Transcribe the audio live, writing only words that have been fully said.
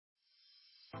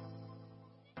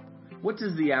What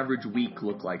does the average week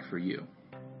look like for you?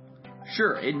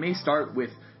 Sure, it may start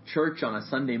with church on a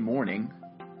Sunday morning,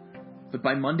 but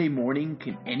by Monday morning,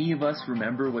 can any of us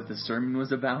remember what the sermon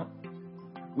was about?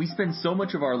 We spend so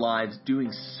much of our lives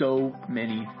doing so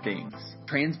many things.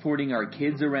 Transporting our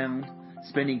kids around,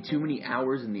 spending too many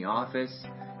hours in the office,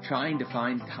 trying to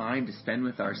find time to spend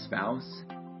with our spouse.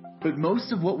 But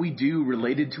most of what we do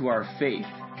related to our faith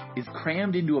is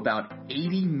crammed into about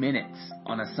 80 minutes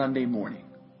on a Sunday morning.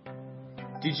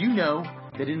 Did you know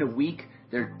that in a week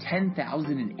there are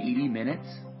 10,080 minutes?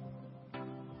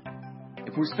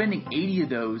 If we're spending 80 of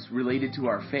those related to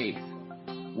our faith,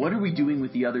 what are we doing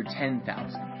with the other 10,000?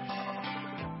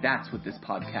 That's what this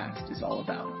podcast is all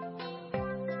about.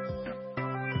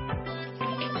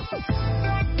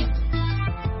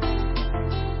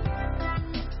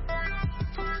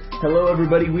 Hello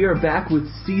everybody, we are back with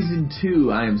Season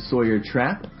 2. I am Sawyer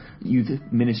Trapp, Youth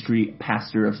Ministry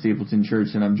Pastor of Stapleton Church,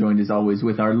 and I'm joined as always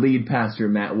with our lead pastor,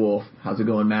 Matt Wolf. How's it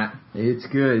going, Matt? It's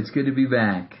good. It's good to be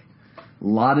back. A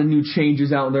lot of new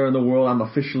changes out there in the world. I'm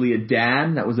officially a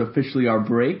dad. That was officially our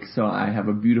break. So I have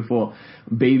a beautiful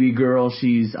baby girl.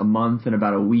 She's a month and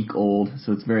about a week old.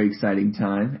 So it's a very exciting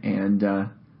time.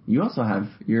 And you also have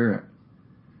your...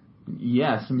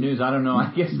 Yeah, some news. I don't know.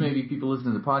 I guess maybe people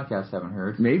listening to the podcast haven't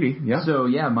heard. Maybe, yeah. So,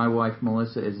 yeah, my wife,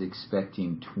 Melissa, is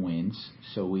expecting twins.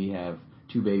 So we have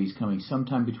two babies coming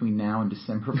sometime between now and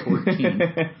December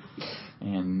 14th.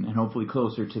 and hopefully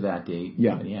closer to that date.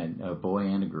 Yeah. But yeah, a boy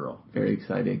and a girl. Very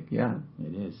exciting, yeah.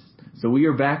 It is. So we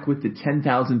are back with the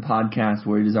 10,000 podcast,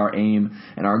 where it is our aim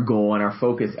and our goal and our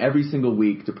focus every single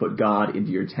week to put God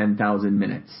into your 10,000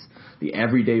 minutes. The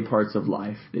everyday parts of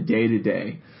life, the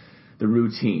day-to-day, the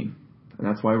routine. And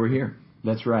that's why we're here.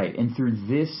 That's right. And through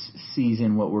this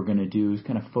season, what we're going to do is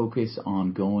kind of focus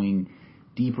on going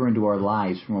deeper into our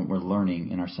lives from what we're learning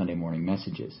in our Sunday morning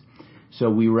messages. So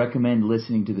we recommend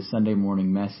listening to the Sunday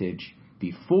morning message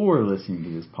before listening to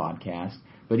this podcast.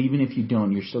 But even if you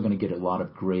don't, you're still going to get a lot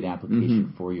of great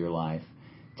application for your life,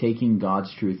 taking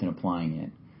God's truth and applying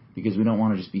it. Because we don't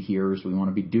want to just be hearers, we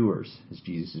want to be doers, as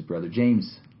Jesus' brother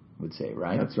James would say,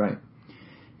 right? That's right.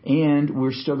 And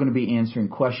we're still going to be answering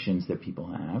questions that people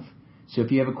have. So if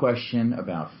you have a question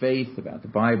about faith, about the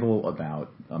Bible,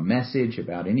 about a message,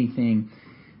 about anything,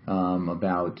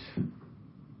 about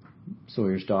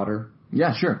Sawyer's daughter.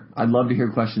 Yeah, sure. I'd love to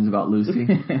hear questions about Lucy.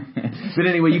 But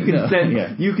anyway, you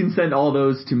can send all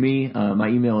those to me. My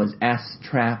email is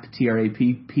strapp,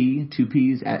 T-R-A-P-P, 2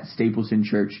 P's, at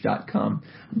stapletonchurch.com.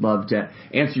 I'd love to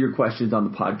answer your questions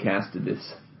on the podcast of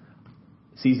this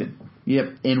season.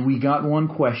 Yep, and we got one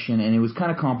question, and it was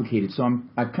kind of complicated, so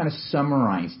I've kind of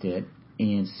summarized it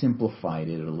and simplified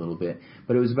it a little bit.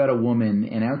 But it was about a woman,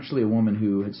 and actually a woman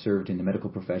who had served in the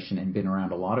medical profession and been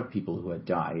around a lot of people who had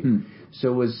died.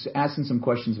 So was asking some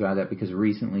questions about that because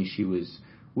recently she was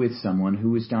with someone who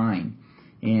was dying.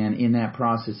 And in that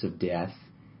process of death,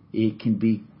 it can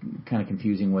be kind of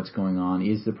confusing what's going on.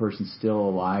 Is the person still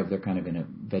alive? They're kind of in a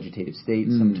vegetative state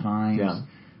sometimes. Yeah.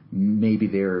 Maybe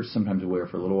they're sometimes aware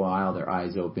for a little while, their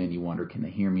eyes open, you wonder, can they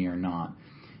hear me or not?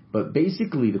 But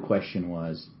basically the question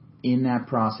was, in that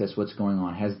process, what's going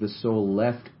on? Has the soul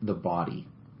left the body?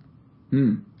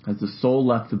 Has the soul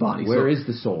left the body? Where is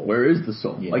the soul? Where is the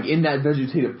soul? Yeah. Like in that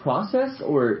vegetative process,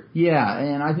 or? Yeah,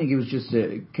 and I think it was just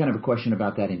a kind of a question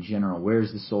about that in general.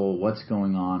 Where's the soul? What's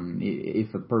going on?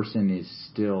 If a person is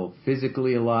still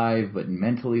physically alive, but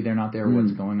mentally they're not there,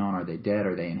 what's going on? Are they dead?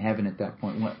 Are they in heaven at that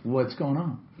point? What's going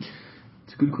on?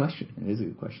 It's a good question. It is a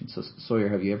good question. So, Sawyer,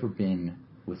 have you ever been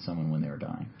with someone when they were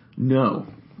dying? No.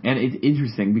 And it's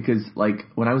interesting because, like,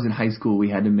 when I was in high school, we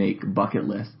had to make bucket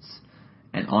lists.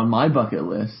 And on my bucket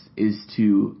list is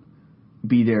to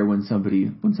be there when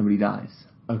somebody dies.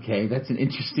 Okay, that's an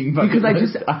interesting bucket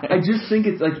list. Because I just think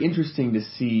it's like interesting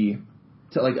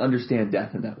to understand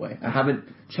death in that way. I haven't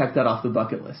checked that off the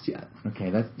bucket list yet.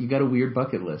 Okay, you got a weird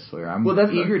bucket list, Sawyer. I'm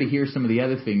eager to hear some of the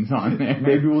other things on there.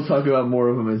 Maybe we'll talk about more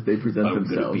of them as they present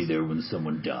themselves. I'm going to be there when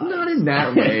someone dies. Not in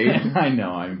that way. I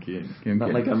know, I'm kidding.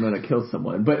 Not like I'm going to kill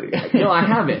someone. But, no, I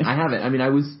haven't. I mean, I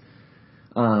was...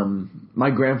 my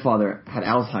grandfather had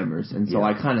Alzheimer's, and so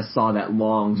I kind of saw that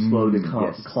long, slow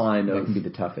decline of... That can be the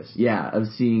toughest. Yeah, of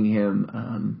seeing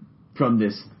him from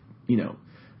this,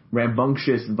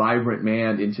 rambunctious, vibrant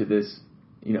man into this,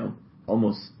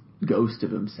 almost ghost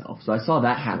of himself. So I saw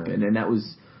that happen, and that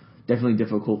was definitely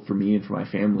difficult for me and for my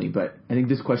family. But I think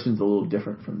this question's a little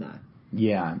different from that.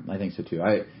 Yeah, I think so too.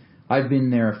 I've been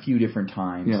there a few different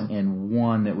times, and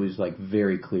one that was like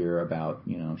very clear about,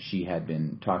 she had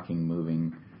been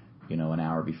moving, an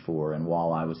hour before, and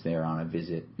while I was there on a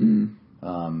visit,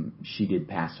 she did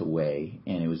pass away,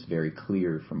 and it was very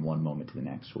clear from one moment to the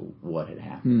next what had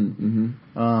happened.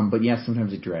 But yes,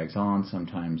 sometimes it drags on.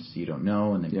 Sometimes you don't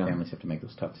know, and then families have to make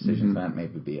those tough decisions. That may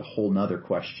be a whole nother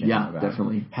question. Yeah, about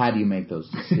definitely. How do you make those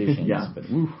decisions? But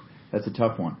that's a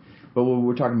tough one. But what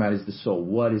we're talking about is the soul.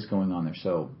 What is going on there?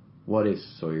 So, what is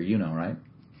Sawyer? You know, right?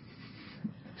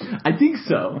 I think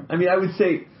so. I mean, I would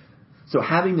say, so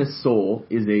having a soul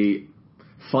is a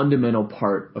fundamental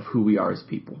part of who we are as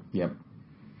people. Yep.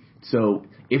 So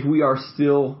if we are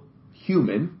still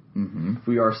human, if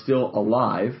we are still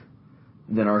alive,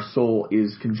 then our soul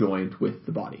is conjoined with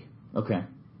the body. Okay.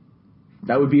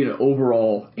 That would be an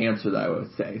overall answer that I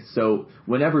would say. So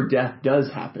whenever death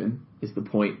does happen is the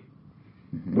point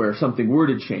where if something were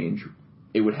to change,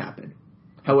 it would happen.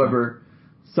 However,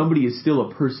 somebody is still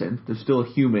a person. They're still a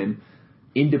human,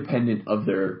 independent of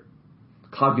their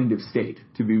cognitive state,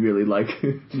 to be really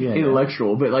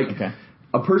intellectual. But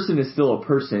a person is still a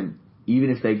person, even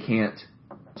if they can't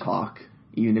talk,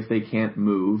 even if they can't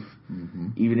move,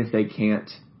 even if they can't,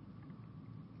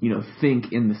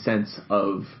 think in the sense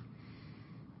of,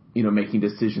 making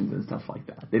decisions and stuff like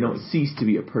that. They don't cease to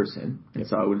be a person. And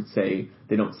so I would say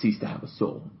they don't cease to have a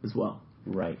soul as well.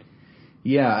 Right.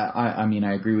 Yeah, I mean,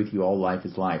 I agree with you. All life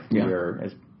is life. We are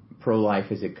as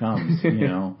pro-life as it comes,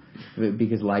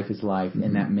 because life is life,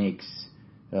 and that makes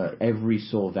every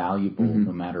soul valuable,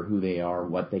 no matter who they are,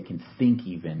 what they can think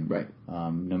even,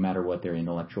 no matter what their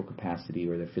intellectual capacity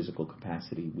or their physical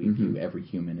capacity. We view every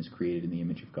human as created in the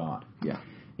image of God. Yeah.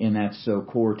 And that's so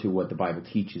core to what the Bible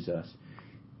teaches us.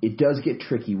 It does get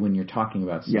tricky when you're talking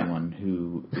about someone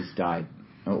who has died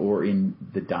or in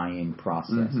the dying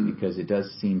process, because it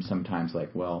does seem sometimes like,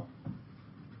 well,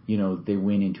 they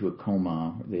went into a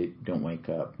coma, they don't wake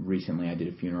up. Recently I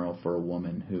did a funeral for a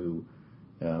woman who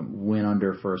went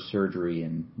under for a surgery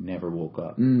and never woke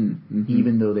up.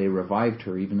 Even though they revived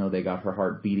her, even though they got her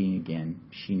heart beating again,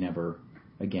 she never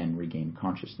again regained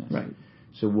consciousness. Right.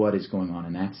 So what is going on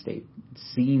in that state? It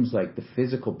seems like the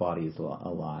physical body is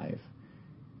alive,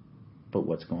 but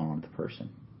what's going on with the person?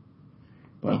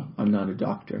 Well, I'm not a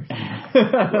doctor.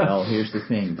 Well, here's the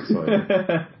thing,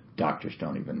 Sawyer. Doctors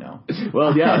don't even know.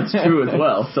 Well, yeah, it's true as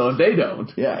well. So if they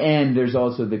don't. Yeah, and there's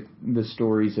also the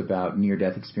stories about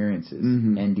near-death experiences.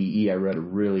 NDE, I read a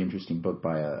really interesting book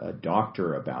by a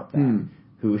doctor about that,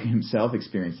 who himself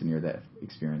experienced a near-death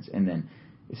experience, and then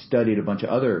studied a bunch of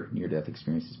other near-death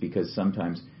experiences, because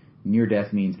sometimes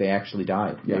near-death means they actually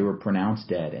died. Yeah. They were pronounced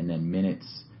dead, and then minutes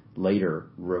later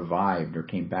revived or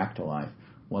came back to life.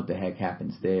 What the heck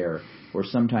happens there? Or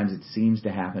sometimes it seems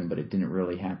to happen, but it didn't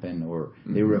really happen. Or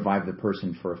they revive the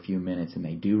person for a few minutes and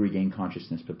they do regain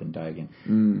consciousness, but then die again.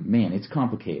 Man, it's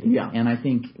complicated. Yeah. And I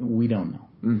think we don't know.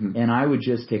 And I would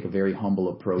just take a very humble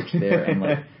approach there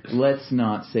and let's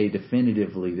not say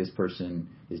definitively this person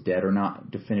is dead, or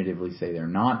not definitively say they're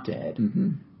not dead.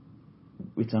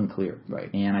 It's unclear.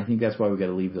 Right. And I think that's why we've got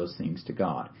to leave those things to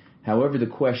God. However, the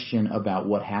question about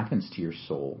what happens to your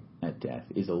soul at death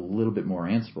is a little bit more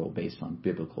answerable based on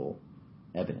biblical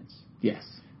evidence. Yes.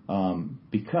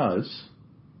 Because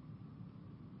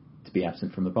to be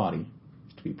absent from the body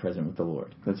is to be present with the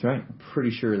Lord. That's right. I'm pretty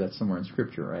sure that's somewhere in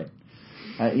Scripture, right?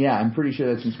 Yeah, I'm pretty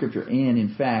sure that's in Scripture. And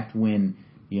in fact, when,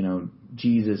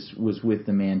 Jesus was with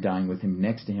the man dying with him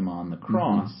next to him on the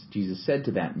cross, Jesus said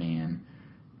to that man,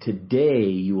 "Today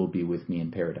you will be with me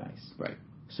in paradise." Right.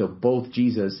 So both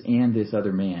Jesus and this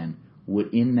other man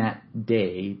would in that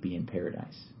day be in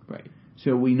paradise. Right.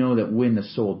 So we know that when the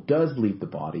soul does leave the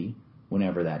body,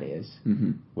 whenever that is,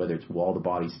 whether it's while the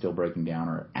body's still breaking down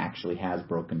or actually has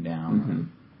broken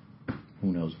down, who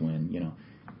knows when,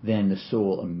 then the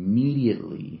soul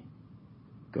immediately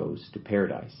goes to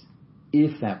paradise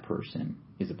if that person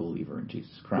is a believer in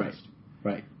Jesus Christ.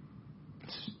 Right.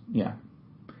 Yeah.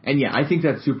 And yeah, I think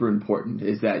that's super important,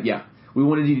 is that, we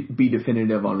want to be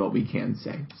definitive on what we can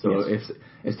say. So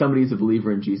if somebody's a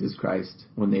believer in Jesus Christ,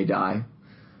 when they die,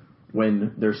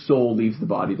 when their soul leaves the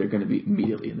body, they're going to be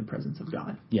immediately in the presence of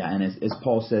God. Yeah, and as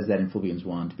Paul says that in Philippians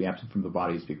 1, to be absent from the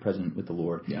body is to be present with the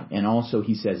Lord. Yeah. And also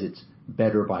he says it's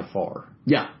better by far.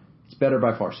 Yeah. It's better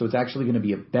by far. So it's actually going to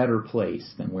be a better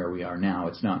place than where we are now.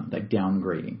 It's not like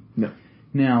downgrading. No.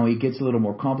 Now, it gets a little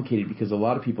more complicated because a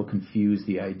lot of people confuse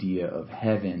the idea of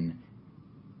heaven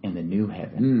and the new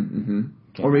heaven.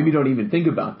 Okay. Or maybe don't even think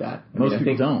about that. Most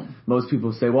people don't. Most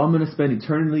people say, well, I'm going to spend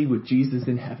eternity with Jesus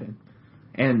in heaven.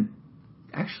 And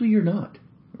actually, you're not.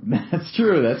 That's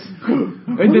true. That's.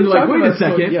 And then, wait a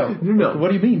second. No. What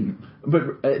do you mean?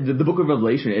 But the book of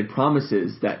Revelation, it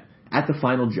promises that at the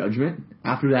final judgment,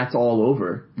 after that's all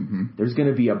over, there's going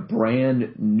to be a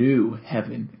brand new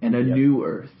heaven and a new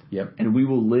earth. Yep. And we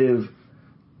will live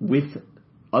with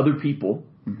other people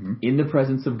in the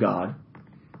presence of God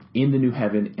in the new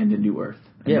heaven and the new earth.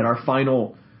 And that our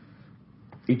final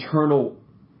eternal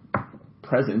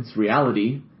presence,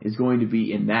 reality, is going to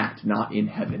be in that, not in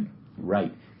heaven.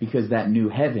 Right. Because that new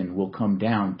heaven will come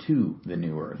down to the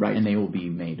new earth. Right. And they will be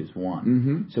made as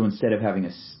one. So instead of having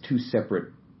two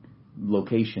separate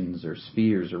locations or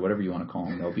spheres or whatever you want to call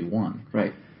them, they'll be one.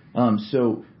 Right.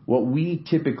 So what we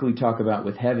typically talk about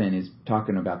with heaven is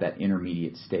talking about that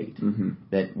intermediate state.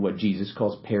 That what Jesus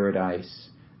calls paradise,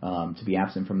 to be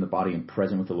absent from the body and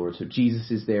present with the Lord. So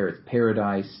Jesus is there. It's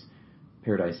paradise.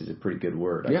 Paradise is a pretty good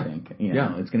word, I think.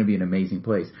 It's going to be an amazing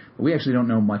place. But we actually don't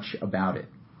know much about it.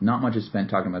 Not much is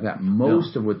spent talking about that.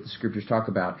 Most of what the scriptures talk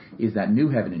about is that new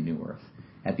heaven and new earth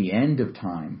at the end of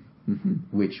time,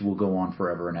 which will go on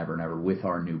forever and ever and ever with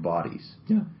our new bodies.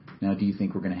 Now, do you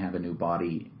think we're going to have a new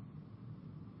body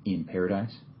in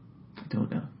paradise? I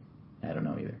don't know. I don't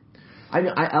know either.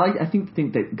 I think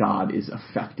that God is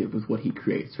effective with what He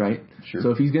creates, right? Sure.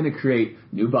 So if He's going to create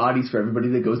new bodies for everybody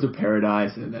that goes to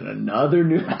paradise, and then another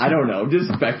new, I don't know, I'm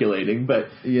just speculating, but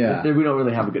we don't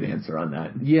really have a good answer on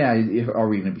that. Yeah, are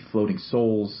we going to be floating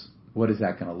souls? What is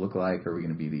that going to look like? Are we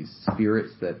going to be these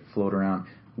spirits that float around?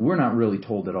 We're not really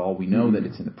told at all. We know that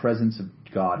it's in the presence of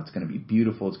God. It's going to be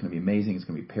beautiful. It's going to be amazing. It's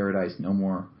going to be paradise. No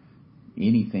more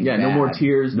anything bad. No more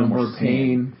tears, no more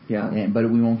pain.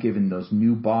 But we won't give in those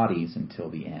new bodies until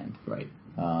the end. Right.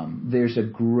 There's a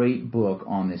great book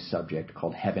on this subject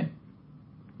called Heaven.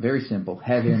 Very simple.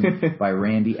 Heaven by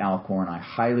Randy Alcorn. I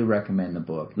highly recommend the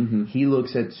book. He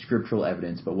looks at scriptural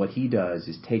evidence, but what he does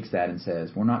is takes that and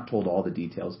says, we're not told all the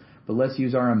details, but let's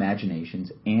use our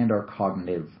imaginations and our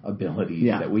cognitive abilities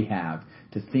that we have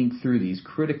to think through these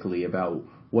critically about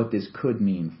what this could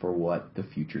mean for what the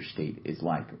future state is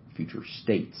like, future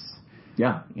states.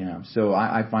 So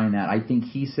I find that. I think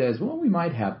he says, well, we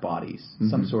might have bodies,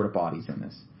 some sort of bodies in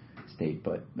this state,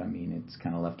 but I mean, it's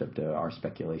kind of left up to our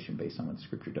speculation based on what the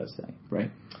scripture does say.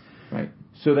 Right.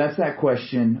 So that's that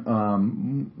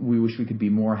question. We wish we could be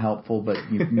more helpful, but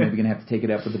you're maybe going to have to take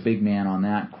it up with the big man on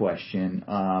that question.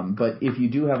 But if you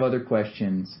do have other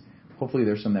questions, hopefully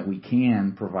there's some that we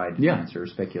can provide an answer or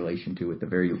speculation to at the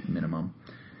very minimum.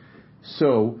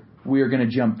 So we're going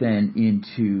to jump then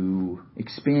into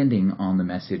expanding on the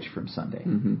message from Sunday.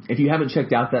 If you haven't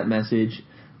checked out that message,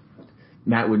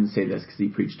 Matt wouldn't say this because he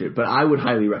preached it, but I would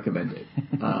highly recommend it.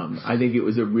 I think it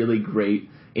was a really great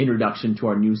introduction to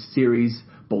our new series,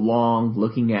 Belong,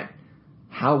 looking at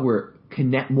how we're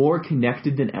more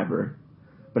connected than ever,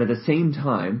 but at the same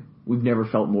time, we've never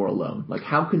felt more alone. Like,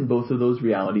 how can both of those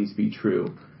realities be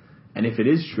true? And if it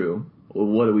is true, well,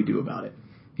 what do we do about it?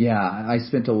 Yeah, I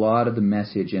spent a lot of the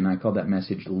message, and I called that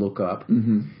message Look Up.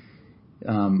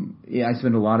 I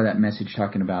spent a lot of that message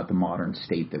talking about the modern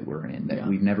state that we're in, that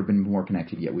we've never been more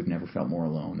connected yet, we've never felt more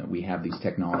alone, that we have these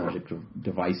technological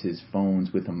devices, phones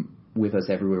with us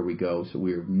everywhere we go, so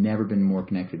we've never been more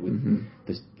connected with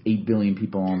the 8 billion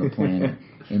people on the planet,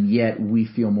 and yet we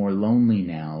feel more lonely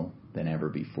now than ever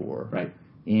before. Right.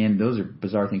 And those are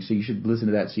bizarre things, so you should listen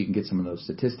to that so you can get some of those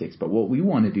statistics. But what we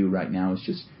want to do right now is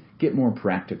just get more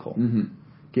practical.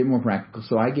 Get more practical.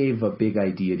 So I gave a big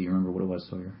idea. Do you remember what it was,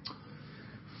 Sawyer?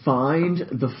 Find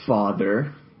the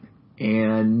father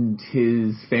and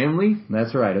his family.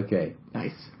 That's right. Okay.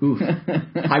 Nice. Oof.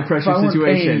 High pressure if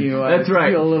situation. You, that's right.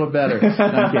 I feel a little better.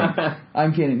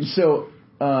 I'm kidding. So,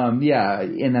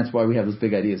 and that's why we have those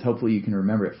big ideas. Hopefully you can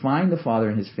remember it. Find the father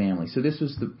and his family. So this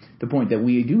was the point, that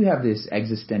we do have this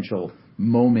existential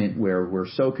moment where we're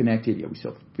so connected, yet we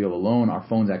still feel alone. Our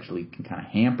phones actually can kind of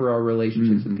hamper our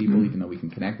relationships with people, even though we can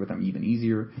connect with them even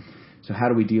easier. So how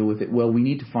do we deal with it? Well, we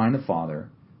need to find the Father,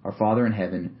 our Father in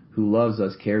heaven, who loves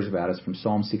us, cares about us. From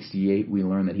Psalm 68, we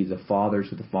learn that He's a father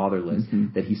to the fatherless,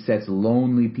 that He sets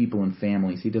lonely people in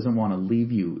families. He doesn't want to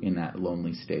leave you in that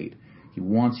lonely state. He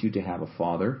wants you to have a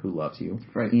father who loves you,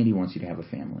 and He wants you to have a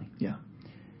family. Yeah.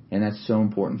 And that's so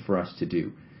important for us to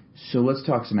do. So let's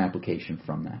talk some application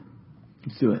from that.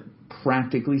 Let's do it.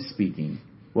 Practically speaking,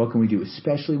 what can we do,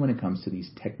 especially when it comes to these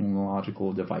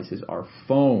technological devices, our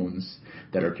phones,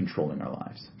 that are controlling our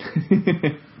lives?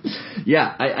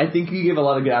 Yeah, I think you give a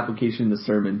lot of good application in the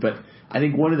sermon, but I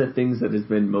think one of the things that has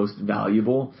been most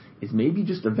valuable is maybe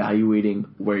just evaluating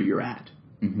where you're at.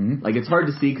 Like, it's hard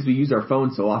to see because we use our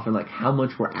phones so often, like how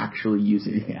much we're actually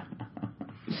using it. Yeah.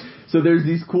 So there's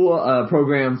these cool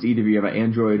programs, either you have an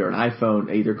Android or an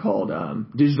iPhone, either called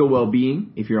Digital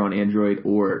Wellbeing if you're on Android,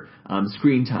 or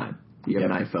Screen Time if you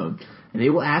have an iPhone. And they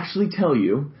will actually tell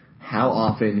you how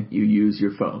often you use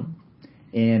your phone.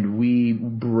 And we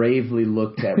bravely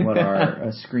looked at what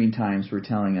our screen times were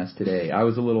telling us today. I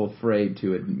was a little afraid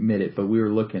to admit it, but we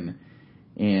were looking,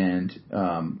 And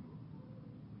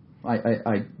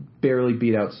I barely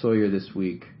beat out Sawyer this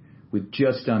week with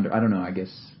just under, I don't know, I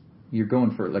guess you're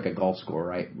going for like a golf score,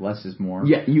 right? Less is more.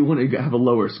 Yeah, you want to have a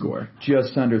lower score.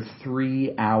 Just under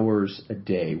 3 hours a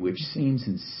day, which seems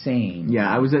insane.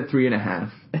 Yeah, I was at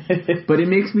 3.5. But it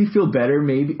makes me feel better,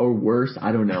 maybe, or worse,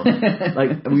 I don't know.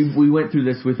 Like, we went through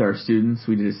this with our students.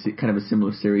 We did kind of a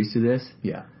similar series to this.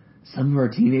 Yeah. Some of our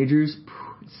teenagers,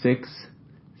 6,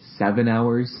 7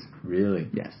 hours. Really?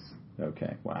 Yes.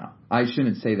 Okay, wow. I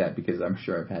shouldn't say that because I'm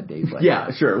sure I've had days like that. Yeah,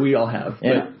 sure, we all have.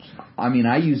 But I mean,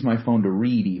 I use my phone to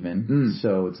read even,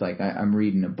 so it's like I'm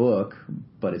reading a book,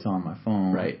 but it's on my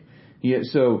phone. Right. Yeah,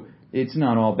 so it's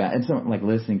not all bad. It's not like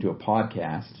listening to a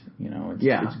podcast, you know.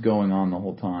 It's going on the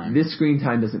whole time. This screen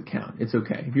time doesn't count. It's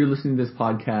okay. If you're listening to this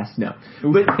podcast, no.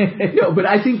 But no, but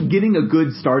I think getting a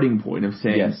good starting point of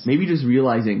saying, maybe just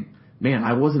realizing, man,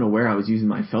 I wasn't aware I was using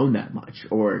my phone that much,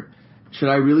 or should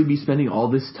I really be spending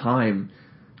all this time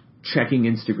checking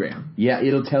Instagram? Yeah,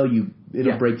 it'll tell you,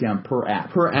 it'll break down per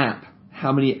app. Per app,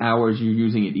 how many hours you're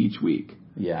using it each week.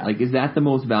 Yeah. Like, is that the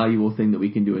most valuable thing that we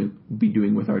can be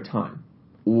doing with our time?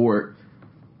 Or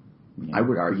I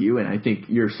would argue, and I think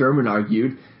your sermon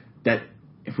argued, that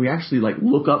if we actually like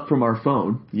look up from our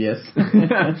phone,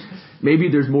 maybe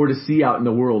there's more to see out in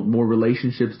the world, more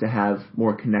relationships to have,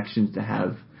 more connections to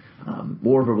have.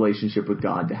 More of a relationship with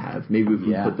God to have. Maybe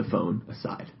we can put the phone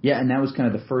aside. Yeah, and that was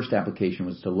kind of the first application,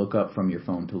 was to look up from your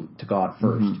phone to God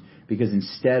first. Mm-hmm. Because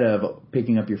instead of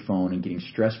picking up your phone and getting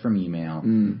stressed from email,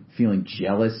 feeling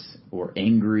jealous or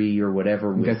angry or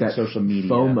whatever with social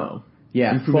media. FOMO.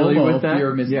 Yeah, you familiar with that? Fear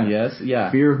of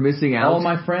missing, Fear of missing out. All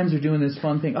my friends are doing this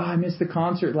fun thing. Oh, I missed the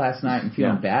concert last night, and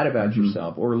feeling bad about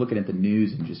yourself. Or looking at the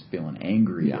news and just feeling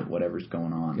angry at whatever's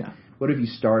going on. Yeah. What if you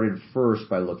started first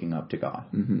by looking up to God?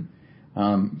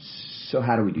 Mm-hmm. So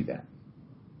how do we do that?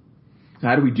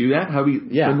 How do we do that? How do we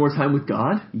spend more time with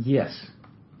God? Yes.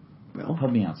 Well,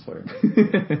 help me out, Sawyer.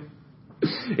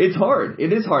 It's hard.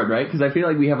 It is hard, right? Because I feel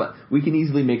like we can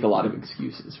easily make a lot of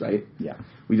excuses, right? Yeah.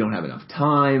 We don't have enough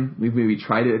time. We've maybe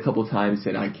tried it a couple times,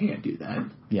 said, I can't do that.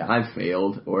 Yeah. I've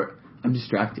failed, or I'm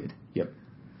distracted. Yep.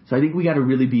 So I think we got to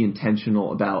really be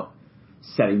intentional about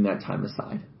setting that time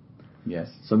aside. Yes.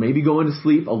 So maybe going to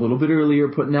sleep a little bit earlier,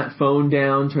 putting that phone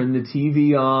down, turning the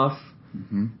TV off,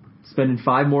 spending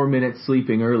 5 more minutes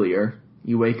sleeping earlier.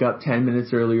 You wake up 10 minutes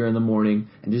earlier in the morning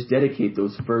and just dedicate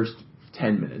those first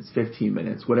 10 minutes, 15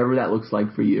 minutes, whatever that looks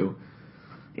like for you,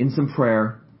 in some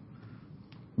prayer,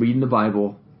 reading the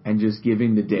Bible, and just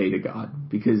giving the day to God.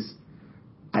 Because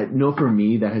I know for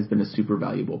me that has been a super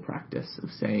valuable practice of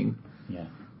saying,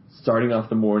 starting off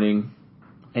the morning,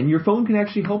 and your phone can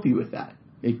actually help you with that.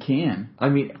 It can. I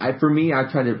mean, for me, I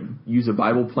try to use a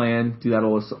Bible plan, do that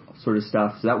all sort of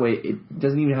stuff, so that way it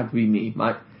doesn't even have to be me.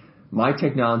 My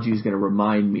technology is going to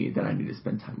remind me that I need to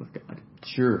spend time with God.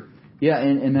 Sure. Yeah,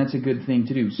 and that's a good thing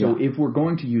to do. So if we're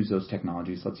going to use those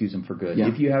technologies, let's use them for good. Yeah.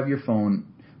 If you have your phone,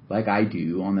 like I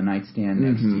do, on the nightstand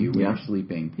next to you when you're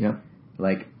sleeping,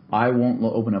 like I won't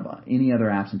open up any other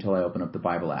apps until I open up the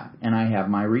Bible app. And I have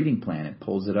my reading plan. It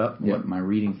pulls it up. What my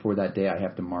reading for that day, I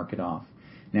have to mark it off.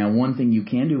 Now, one thing you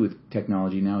can do with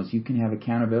technology now is you can have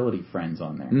accountability friends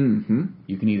on there. Mm-hmm.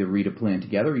 You can either read a plan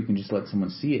together, or you can just let someone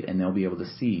see it, and they'll be able to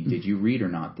see, did you read or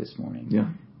not this morning? Yeah.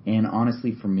 And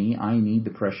honestly, for me, I need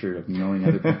the pressure of knowing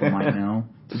other people might know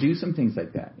to do some things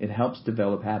like that. It helps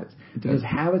develop habits. Because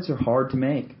habits are hard to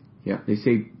make. Yeah, they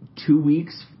say 2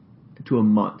 weeks to a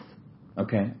month.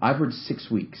 Okay, I've heard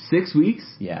 6 weeks. 6 weeks?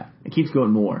 Yeah. It keeps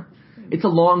going more. It's a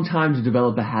long time to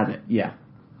develop a habit. Yeah.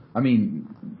 I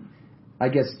mean, I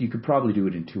guess you could probably do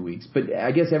it in 2 weeks. But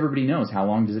I guess everybody knows, how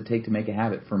long does it take to make a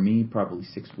habit? For me, probably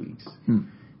 6 weeks.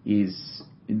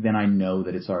 Then I know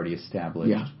that it's already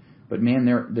established. Yeah. But man,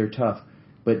 they're tough.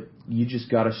 But you just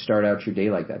got to start out your day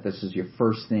like that. This is your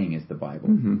first thing, is the Bible.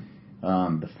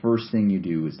 Mm-hmm. The first thing you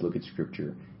do is look at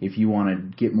Scripture. If you want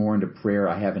to get more into prayer,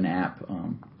 I have an app.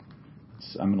 I'm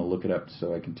going to look it up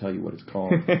so I can tell you what it's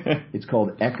called. It's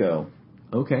called Echo.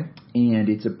 Okay. And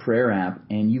it's a prayer app,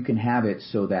 and you can have it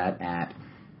so that at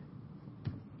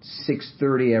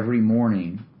 6:30 every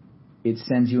morning, it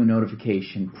sends you a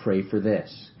notification, pray for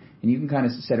this. And you can kind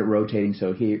of set it rotating,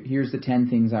 so here's the 10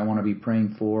 things I want to be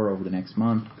praying for over the next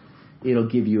month. It'll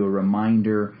give you a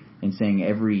reminder and saying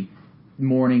every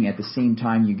morning at the same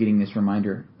time you're getting this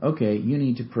reminder, okay, you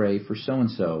need to pray for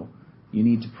so-and-so. You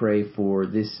need to pray for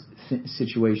this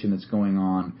situation that's going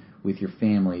on with your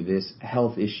family, this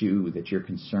health issue that you're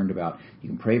concerned about. You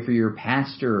can pray for your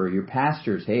pastor or your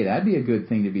pastors. Hey, that'd be a good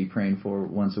thing to be praying for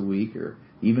once a week or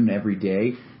even every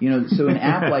day. So an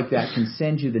app like that can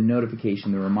send you the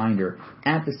notification, the reminder,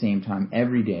 at the same time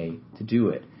every day to do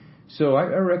it. So I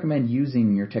recommend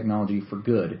using your technology for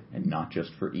good and not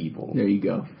just for evil. There you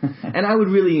go. And I would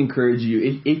really encourage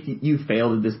you, if you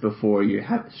failed at this before, you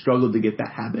have struggled to get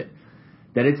that habit,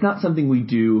 that it's not something we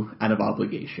do out of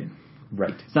obligation.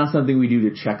 Right. It's not something we do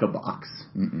to check a box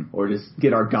or just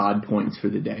get our God points for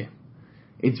the day.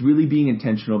 It's really being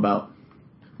intentional about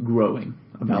growing,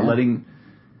 about letting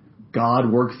God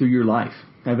work through your life,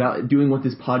 about doing what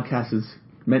this podcast is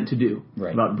meant to do,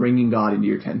 about bringing God into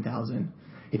your 10,000.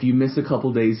 If you miss a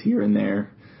couple days here and there,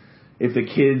 if the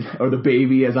kid or the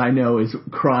baby, as I know, is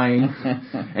crying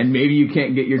and maybe you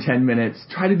can't get your 10 minutes,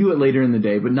 try to do it later in the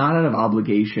day, but not out of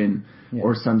obligation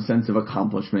or some sense of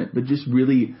accomplishment, but just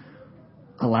really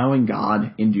allowing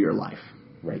God into your life.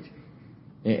 Right.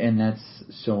 And that's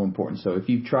so important. So if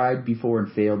you've tried before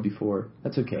and failed before,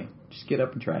 that's okay. Just get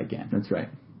up and try again. That's right.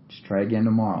 Just try again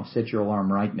tomorrow. Set your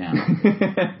alarm right now.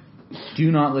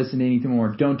 Do not listen to anything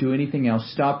more. Don't do anything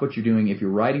else. Stop what you're doing. If you're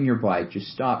riding your bike, just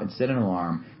stop and set an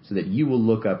alarm so that you will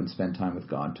look up and spend time with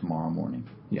God tomorrow morning.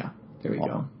 Yeah, there we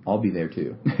go. I'll be there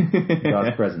too.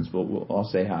 God's presence. I'll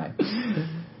say hi.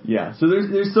 Yeah, so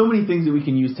there's so many things that we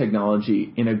can use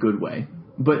technology in a good way.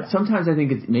 But sometimes I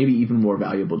think it's maybe even more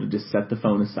valuable to just set the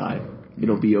phone aside.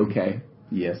 It'll be okay.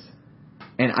 Yes.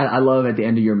 And I love at the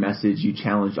end of your message, you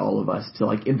challenged all of us to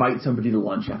invite somebody to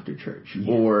lunch after church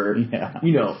or,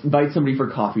 invite somebody for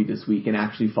coffee this week and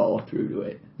actually follow through to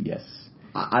it. Yes.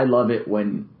 I love it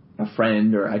when a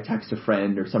friend or I text a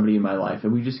friend or somebody in my life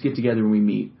and we just get together and we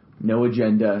meet. No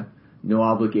agenda, no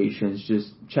obligations, just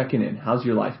checking in. How's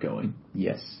your life going?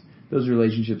 Yes. Those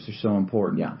relationships are so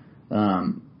important. Yeah.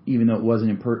 Even though it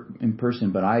wasn't in person,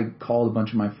 but I called a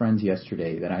bunch of my friends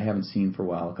yesterday that I haven't seen for a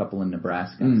while, a couple in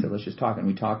Nebraska, and I said, let's just talk. And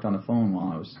we talked on the phone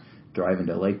while I was driving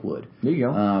to Lakewood. There you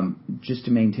go. Just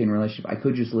to maintain a relationship. I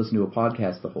could just listen to a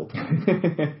podcast the whole time.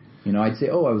 I'd say,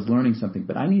 I was learning something,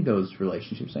 but I need those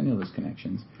relationships. I need those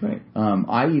connections. Right.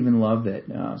 I even love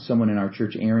that someone in our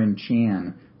church, Erin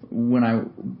Chan,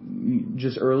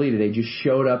 just early today, just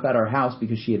showed up at our house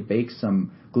because she had baked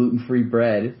some gluten-free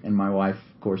bread, and my wife,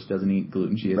 of course, doesn't eat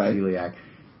gluten. She has celiac,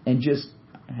 and just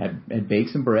had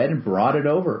baked some bread and brought it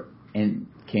over and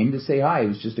came to say hi. It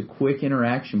was just a quick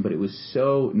interaction, but it was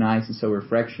so nice and so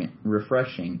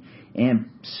refreshing, and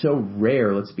so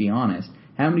rare, let's be honest.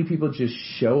 How many people just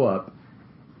show up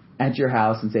at your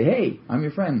house and say, hey, I'm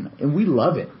your friend, and we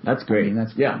love it. That's great.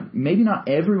 Maybe not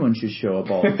everyone should show up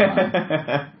all the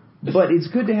time. But it's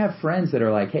good to have friends that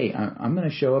are like, hey, I'm going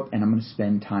to show up and I'm going to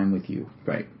spend time with you.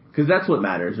 Right. Because that's what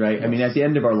matters, right? Yes. I mean, at the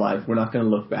end of our life, we're not going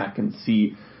to look back and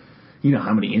see,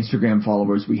 how many Instagram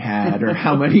followers we had or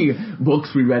how many books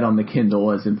we read on the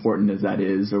Kindle, as important as that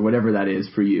is, or whatever that is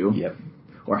for you. Yep.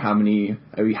 Or how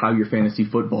your fantasy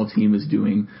football team is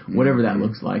doing, whatever that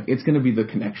looks like. It's going to be the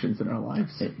connections in our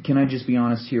lives. Can I just be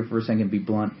honest here for a second, be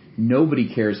blunt?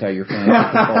 Nobody cares how your fantasy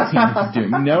football team is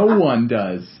doing. No one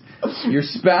does. Your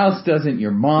spouse doesn't.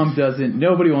 Your mom doesn't.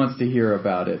 Nobody wants to hear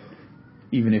about it,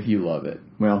 even if you love it.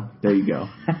 Well, there you go.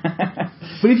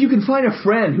 But if you can find a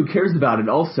friend who cares about it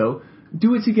also,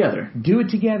 do it together. Do it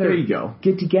together. There you go.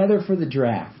 Get together for the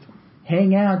draft.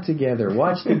 Hang out together.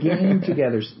 Watch the game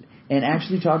together. And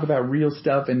actually talk about real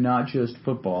stuff and not just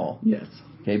football. Yes.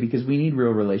 Okay, because we need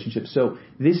real relationships. So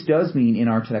this does mean in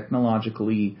our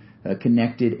technologically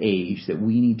connected age that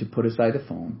we need to put aside the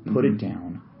phone, put it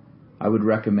down. I would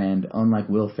recommend, unlike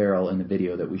Will Ferrell in the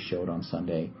video that we showed on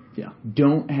Sunday,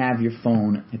 don't have your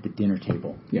phone at the dinner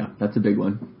table. Yeah, that's a big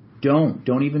one.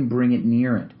 Don't even bring it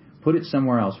near it. Put it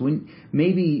somewhere else. When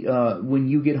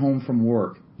you get home from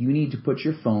work, you need to put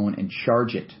your phone and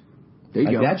charge it. There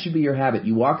you go. That should be your habit.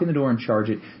 You walk in the door and charge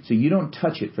it so you don't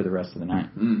touch it for the rest of the night.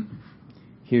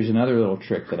 Here's another little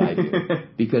trick that I do.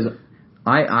 Because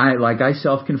I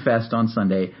self-confessed on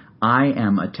Sunday, I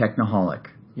am a technoholic.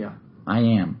 Yeah. I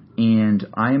am. And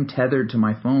I am tethered to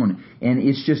my phone. And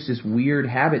it's just this weird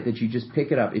habit that you just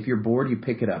pick it up. If you're bored, you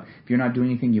pick it up. If you're not doing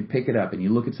anything, you pick it up and you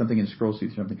look at something and scroll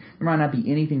through something. There might not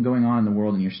be anything going on in the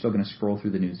world and you're still going to scroll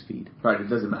through the news feed. Right, it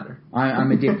doesn't matter.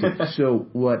 I'm addicted. So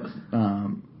what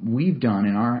we've done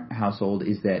in our household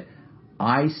is that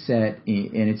I set,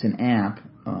 and it's an app,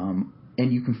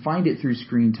 and you can find it through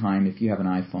Screen Time if you have an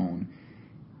iPhone,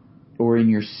 or in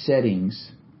your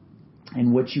settings.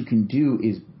 And what you can do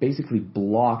is basically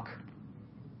block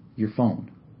your phone.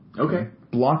 Okay.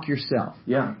 Block yourself.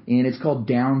 Yeah. And it's called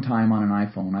downtime on an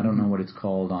iPhone. I don't know what it's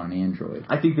called on an Android.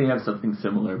 I think they have something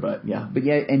similar, but yeah. But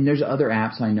yeah, and there's other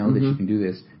apps I know that you can do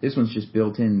this. This one's just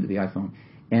built into the iPhone.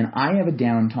 And I have a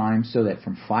downtime so that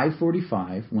from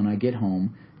 5:45 when I get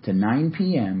home to 9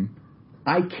 p.m.,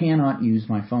 I cannot use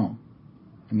my phone.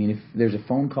 I mean, if there's a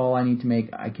phone call I need to make,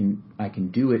 I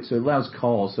can do it. So it allows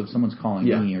calls. So if someone's calling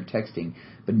me or texting,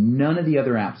 but none of the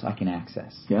other apps I can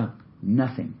access. Yeah.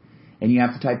 Nothing. And you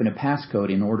have to type in a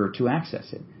passcode in order to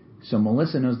access it. So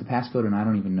Melissa knows the passcode and I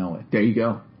don't even know it. There you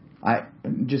go.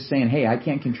 I'm just saying, hey, I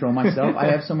can't control myself.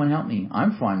 I have someone help me.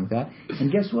 I'm fine with that.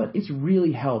 And guess what? It's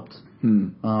really helped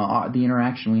the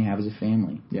interaction we have as a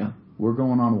family. Yeah. We're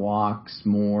going on walks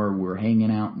more. We're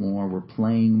hanging out more. We're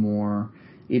playing more.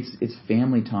 It's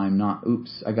family time, not,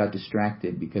 oops, I got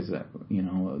distracted because,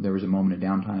 there was a moment of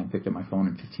downtime. I picked up my phone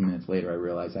and 15 minutes later I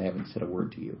realized I haven't said a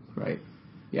word to you. Right.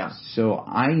 Yeah. So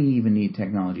I even need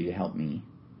technology to help me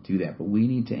do that, but we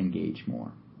need to engage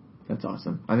more. That's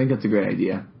awesome. I think that's a great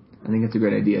idea.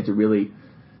 To really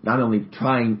not only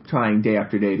trying day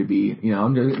after day to be,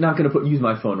 I'm not going to use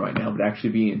my phone right now, but actually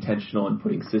being intentional and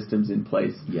putting systems in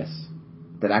place. Yes.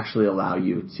 That actually allow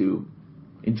you to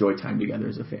enjoy time together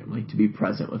as a family, to be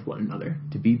present with one another.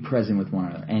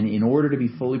 And in order to be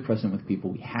fully present with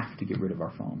people, we have to get rid of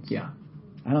our phones. Yeah.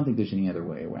 I don't think there's any other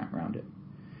way around it.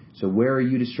 So where are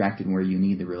you distracted and where you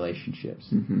need the relationships?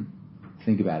 Mm-hmm.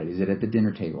 Think about it. Is it at the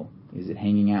dinner table? Is it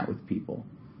hanging out with people?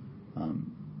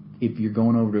 If you're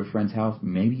going over to a friend's house,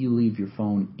 maybe you leave your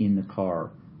phone in the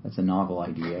car. That's a novel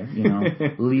idea,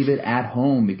 Leave it at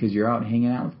home because you're out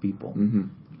hanging out with people. Mm-hmm.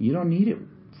 You don't need it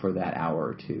for that hour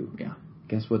or two. Yeah.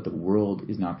 Guess what? The world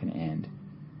is not going to end.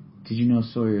 Did you know,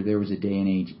 Sawyer, there was a day and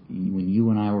age when you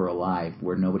and I were alive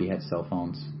where nobody had cell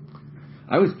phones?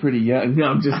 I was pretty young. No,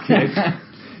 I'm just kidding.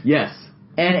 Yes.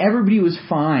 And everybody was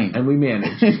fine. And we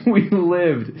managed. We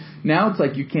lived. Now it's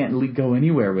like you can't go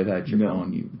anywhere without your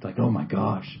phone. It's like, oh my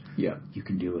gosh. Yeah. You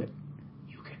can do it.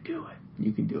 You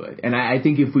can do it. And I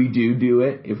think if we do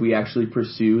it, if we actually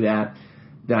pursue that,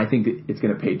 then I think it's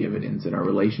going to pay dividends in our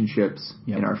relationships,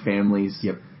 in our families,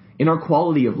 in our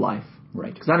quality of life.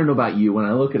 Right. Because I don't know about you, when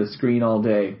I look at a screen all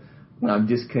day, when I'm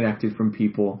disconnected from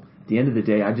people, at the end of the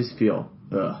day, I just feel,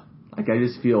 I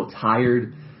just feel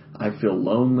tired. I feel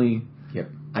lonely. Yep.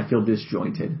 I feel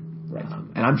disjointed. Right.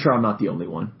 And I'm sure I'm not the only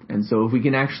one. And so if we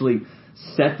can actually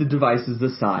set the devices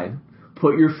aside,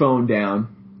 put your phone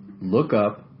down, look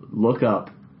up,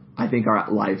 I think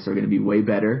our lives are going to be way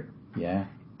better. Yeah.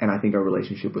 And I think our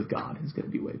relationship with God is going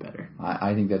to be way better.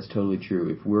 I think that's totally true.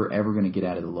 If we're ever going to get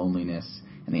out of the loneliness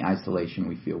and the isolation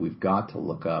we feel, we've got to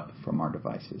look up from our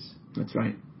devices. That's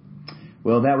right.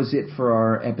 Well, that was it for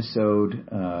our episode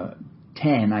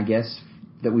 10, I guess,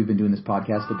 that we've been doing this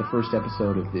podcast, but the first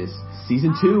episode of this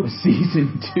Season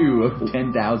 2 of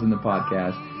 10,000 the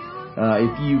podcast.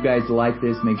 If you guys like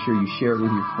this, make sure you share it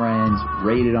with your friends,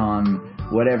 rate it on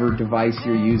whatever device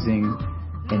you're using,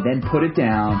 and then put it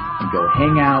down and go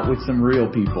hang out with some real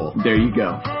people. There you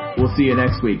go. We'll see you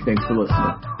next week. Thanks for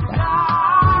listening. Bye.